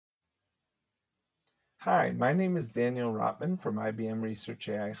Hi, my name is Daniel Rotman from IBM Research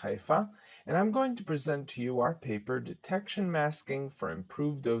AI Haifa, and I'm going to present to you our paper, Detection Masking for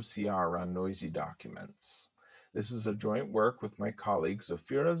Improved OCR on Noisy Documents. This is a joint work with my colleagues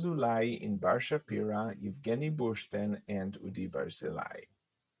Ofira Zulai, Inbar Shapira, Evgeny Burshtin, and Udi Barzilai.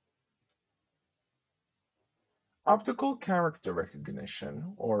 Optical Character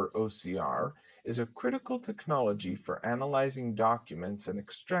Recognition, or OCR, is a critical technology for analyzing documents and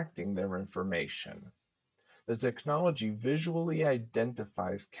extracting their information. The technology visually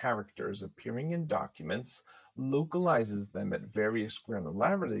identifies characters appearing in documents, localizes them at various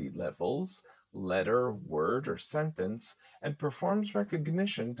granularity levels, letter, word, or sentence, and performs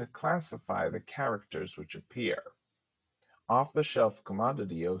recognition to classify the characters which appear. Off-the-shelf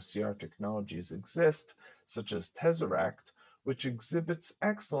commodity OCR technologies exist, such as Tesseract, which exhibits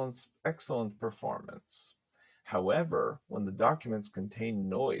excellent performance. However, when the documents contain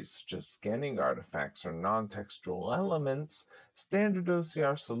noise, such as scanning artifacts or non-textual elements, standard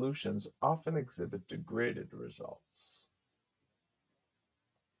OCR solutions often exhibit degraded results.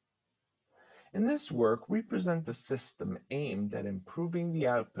 In this work, we present a system aimed at improving the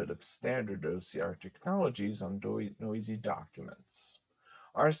output of standard OCR technologies on noisy documents.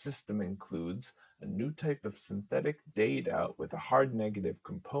 Our system includes a new type of synthetic data with a hard negative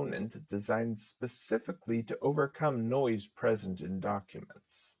component designed specifically to overcome noise present in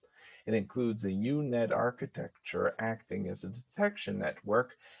documents. It includes a U-Net architecture acting as a detection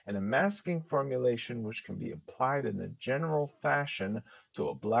network and a masking formulation which can be applied in a general fashion to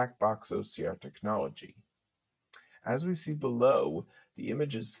a black box OCR technology. As we see below, the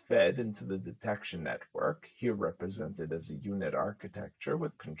image is fed into the detection network, here represented as a U-Net architecture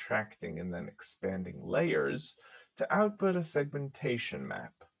with contracting and then expanding layers, to output a segmentation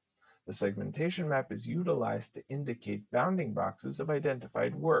map. The segmentation map is utilized to indicate bounding boxes of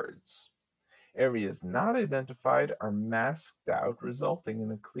identified words. Areas not identified are masked out, resulting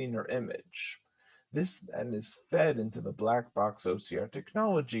in a cleaner image. This then is fed into the black box OCR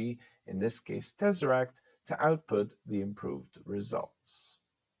technology, in this case Tesseract, to output the improved results.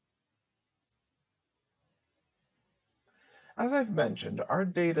 As I've mentioned, our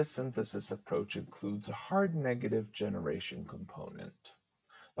data synthesis approach includes a hard negative generation component.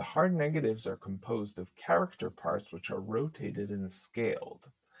 The hard negatives are composed of character parts which are rotated and scaled.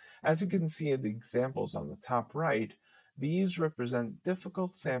 As you can see in the examples on the top right, these represent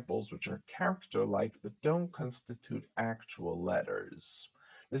difficult samples which are character-like but don't constitute actual letters.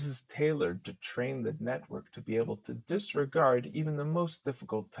 This is tailored to train the network to be able to disregard even the most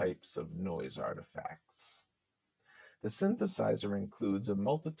difficult types of noise artifacts. The synthesizer includes a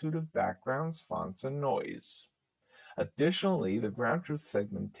multitude of backgrounds, fonts, and noise. Additionally, the ground truth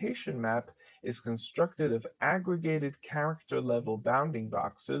segmentation map is constructed of aggregated character-level bounding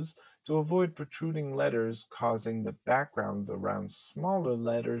boxes to avoid protruding letters causing the background around smaller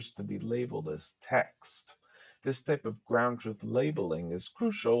letters to be labeled as text. This type of ground truth labeling is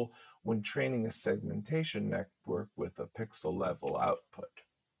crucial when training a segmentation network with a pixel-level output.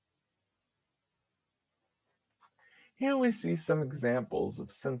 Here we see some examples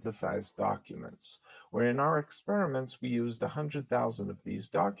of synthesized documents, where in our experiments we used 100,000 of these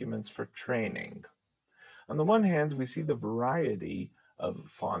documents for training. On the one hand, we see the variety of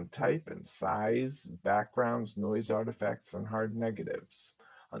font type and size, backgrounds, noise artifacts, and hard negatives.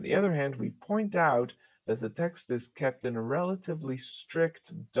 On the other hand, we point out that the text is kept in a relatively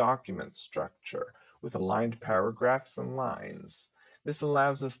strict document structure with aligned paragraphs and lines. This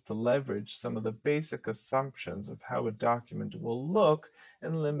allows us to leverage some of the basic assumptions of how a document will look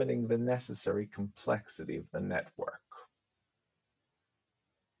and limiting the necessary complexity of the network.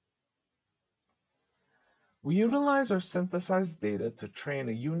 We utilize our synthesized data to train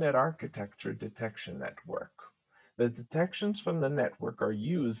a U-Net architecture detection network. The detections from the network are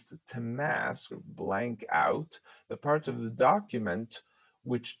used to mask or blank out the parts of the document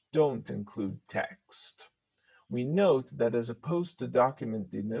which don't include text. We note that as opposed to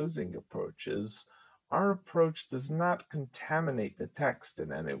document denosing approaches, our approach does not contaminate the text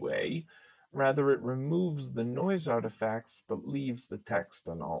in any way. Rather, it removes the noise artifacts but leaves the text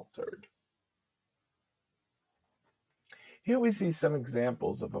unaltered. Here we see some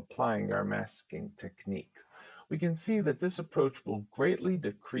examples of applying our masking technique. We can see that this approach will greatly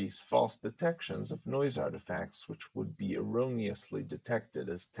decrease false detections of noise artifacts which would be erroneously detected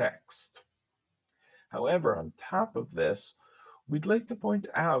as text. However, on top of this, we'd like to point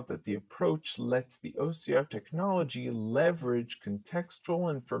out that the approach lets the OCR technology leverage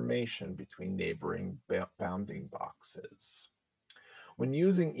contextual information between neighboring bounding boxes. When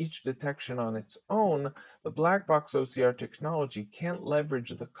using each detection on its own, the black box OCR technology can't leverage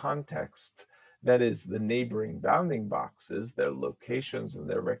the context That is, the neighboring bounding boxes, their locations, and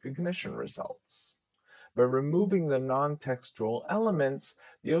their recognition results. By removing the non-textual elements,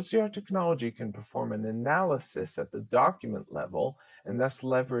 the OCR technology can perform an analysis at the document level and thus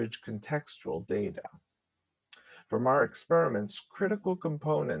leverage contextual data. From our experiments, critical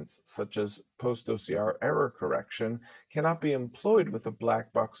components such as post-OCR error correction cannot be employed with a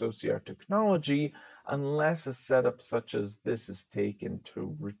black box OCR technology unless a setup such as this is taken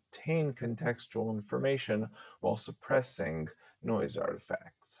to retain contextual information while suppressing noise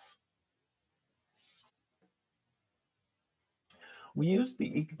artifacts. We used the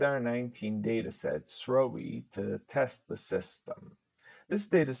ICDAR-19 dataset SROE to test the system. This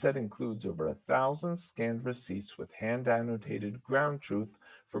dataset includes over 1,000 scanned receipts with hand-annotated ground truth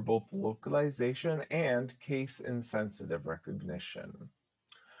for both localization and case-insensitive recognition.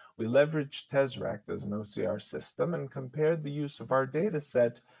 We leveraged Tesseract as an OCR system and compared the use of our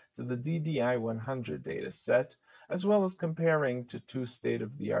dataset to the DDI-100 dataset, as well as comparing to two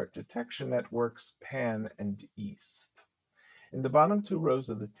state-of-the-art detection networks, PAN and EAST. In the bottom two rows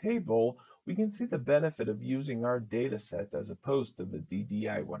of the table, we can see the benefit of using our dataset as opposed to the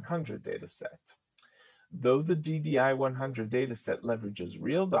DDI-100 dataset. Though the DDI-100 dataset leverages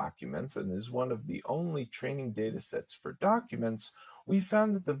real documents and is one of the only training datasets for documents, we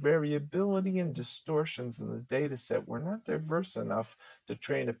found that the variability and distortions in the dataset were not diverse enough to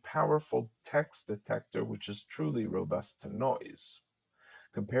train a powerful text detector which is truly robust to noise.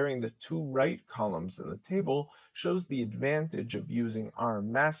 Comparing the two right columns in the table shows the advantage of using our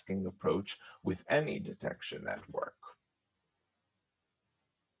masking approach with any detection network.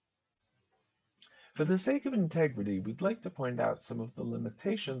 For the sake of integrity, we'd like to point out some of the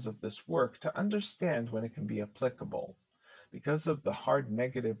limitations of this work to understand when it can be applicable. Because of the hard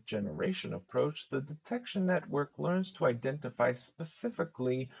negative generation approach, the detection network learns to identify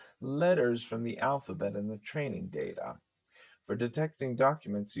specifically letters from the alphabet in the training data. For detecting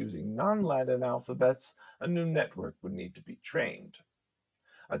documents using non-Latin alphabets, a new network would need to be trained.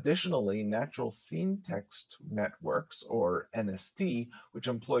 Additionally, natural scene text networks, or NST, which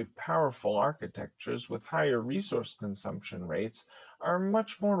employ powerful architectures with higher resource consumption rates, are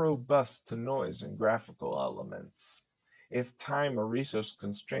much more robust to noise and graphical elements. If time or resource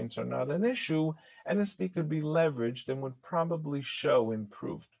constraints are not an issue, NST could be leveraged and would probably show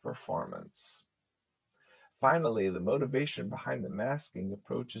improved performance. Finally, the motivation behind the masking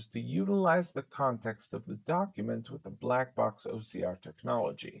approach is to utilize the context of the document with a black box OCR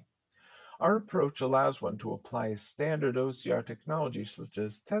technology. Our approach allows one to apply a standard OCR technology such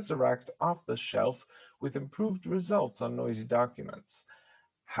as Tesseract off the shelf with improved results on noisy documents.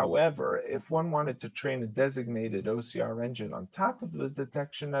 However, if one wanted to train a designated OCR engine on top of the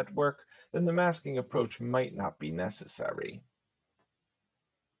detection network, then the masking approach might not be necessary.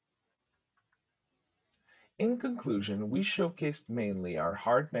 In conclusion, we showcased mainly our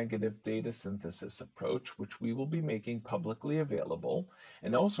hard negative data synthesis approach, which we will be making publicly available,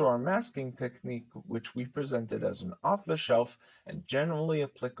 and also our masking technique, which we presented as an off-the-shelf and generally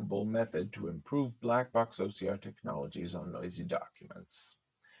applicable method to improve black box OCR technologies on noisy documents.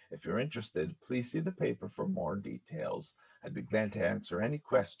 If you're interested, please see the paper for more details. I'd be glad to answer any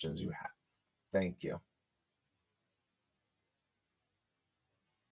questions you have. Thank you.